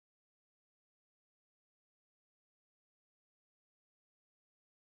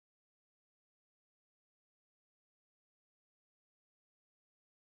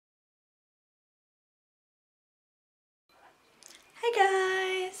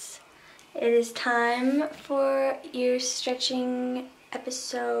Hi guys! It is time for ear stretching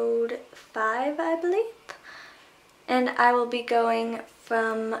episode 5, I believe. And I will be going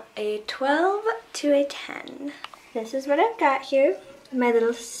from a 12 to a 10. This is what I've got here. My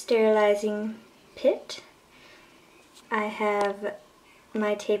little sterilizing pit. I have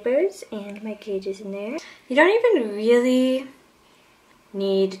my tapers and my gauges in there. You don't even really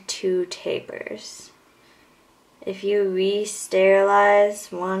need 2 tapers. If you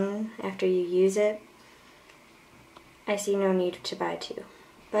re-sterilize one after you use it, I see no need to buy 2.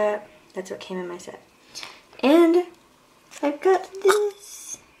 But that's what came in my set. And I've got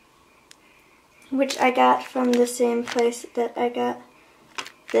this, which I got from the same place that I got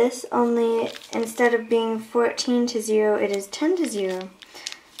this, only instead of being 14 to 0, it is 10 to 0.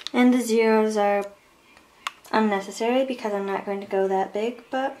 And the zeros are unnecessary because I'm not going to go that big,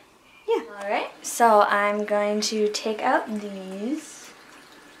 but yeah. Alright, so I'm going to take out these,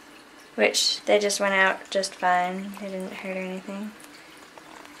 which they just went out just fine. They didn't hurt or anything.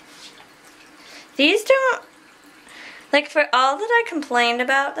 These don't, like, for all that I complained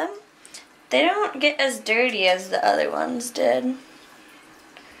about them, they don't get as dirty as the other ones did.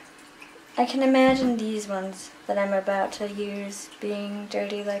 I can imagine these ones that I'm about to use being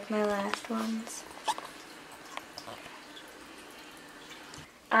dirty like my last ones.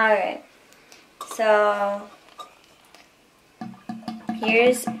 Alright, so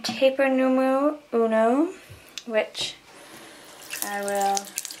here's taper numero uno, which I will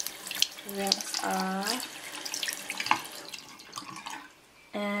rinse off.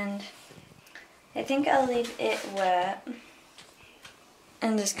 And I think I'll leave it wet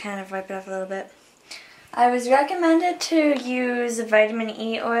and just kind of wipe it off a little bit. I was recommended to use vitamin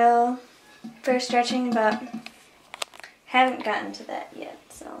E oil for stretching, but haven't gotten to that yet,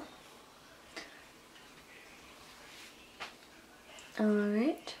 so.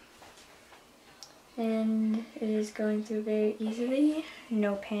 Alright. And it is going through very easily,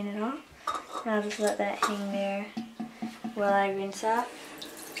 no pain at all. And I'll just let that hang there while I rinse off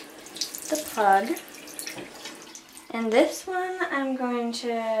the plug. And this one I'm going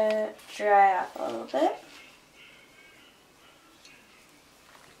to dry off a little bit.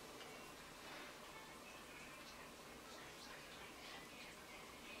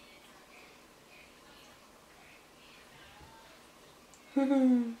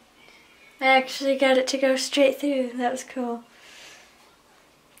 I actually got it to go straight through. That was cool.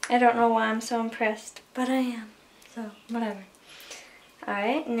 I don't know why I'm so impressed, but I am. So, whatever.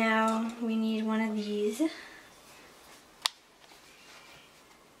 Alright, now we need one of these.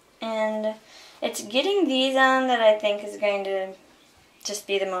 And it's getting these on that I think is going to just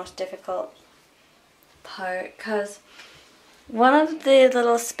be the most difficult part, because one of the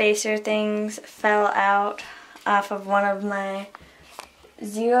little spacer things fell out off of one of my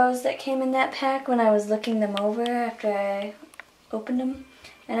zeros that came in that pack when I was looking them over after I opened them,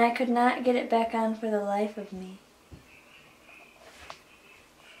 and I could not get it back on for the life of me.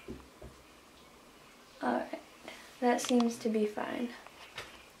 Alright, that seems to be fine.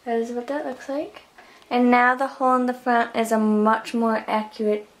 That is what that looks like. And now the hole in the front is a much more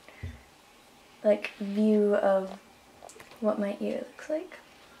accurate, like, view of what my ear looks like.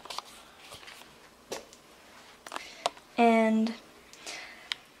 And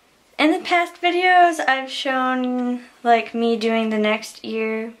in the past videos I've shown, like, me doing the next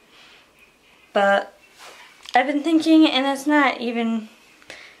ear, but I've been thinking, and it's not even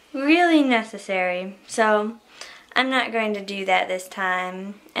really necessary, so I'm not going to do that this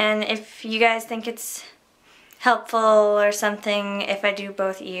time. And if you guys think it's helpful or something if I do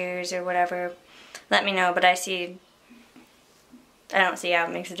both ears or whatever, let me know, but I don't see how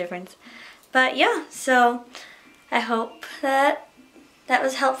it makes a difference. But yeah, so I hope that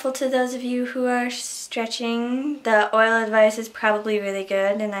was helpful to those of you who are stretching. The oil advice is probably really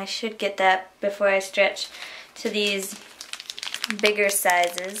good, and I should get that before I stretch to these bigger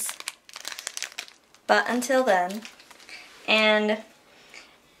sizes. But until then, and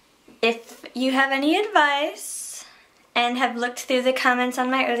if you have any advice and have looked through the comments on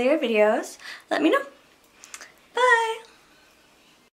my earlier videos, let me know.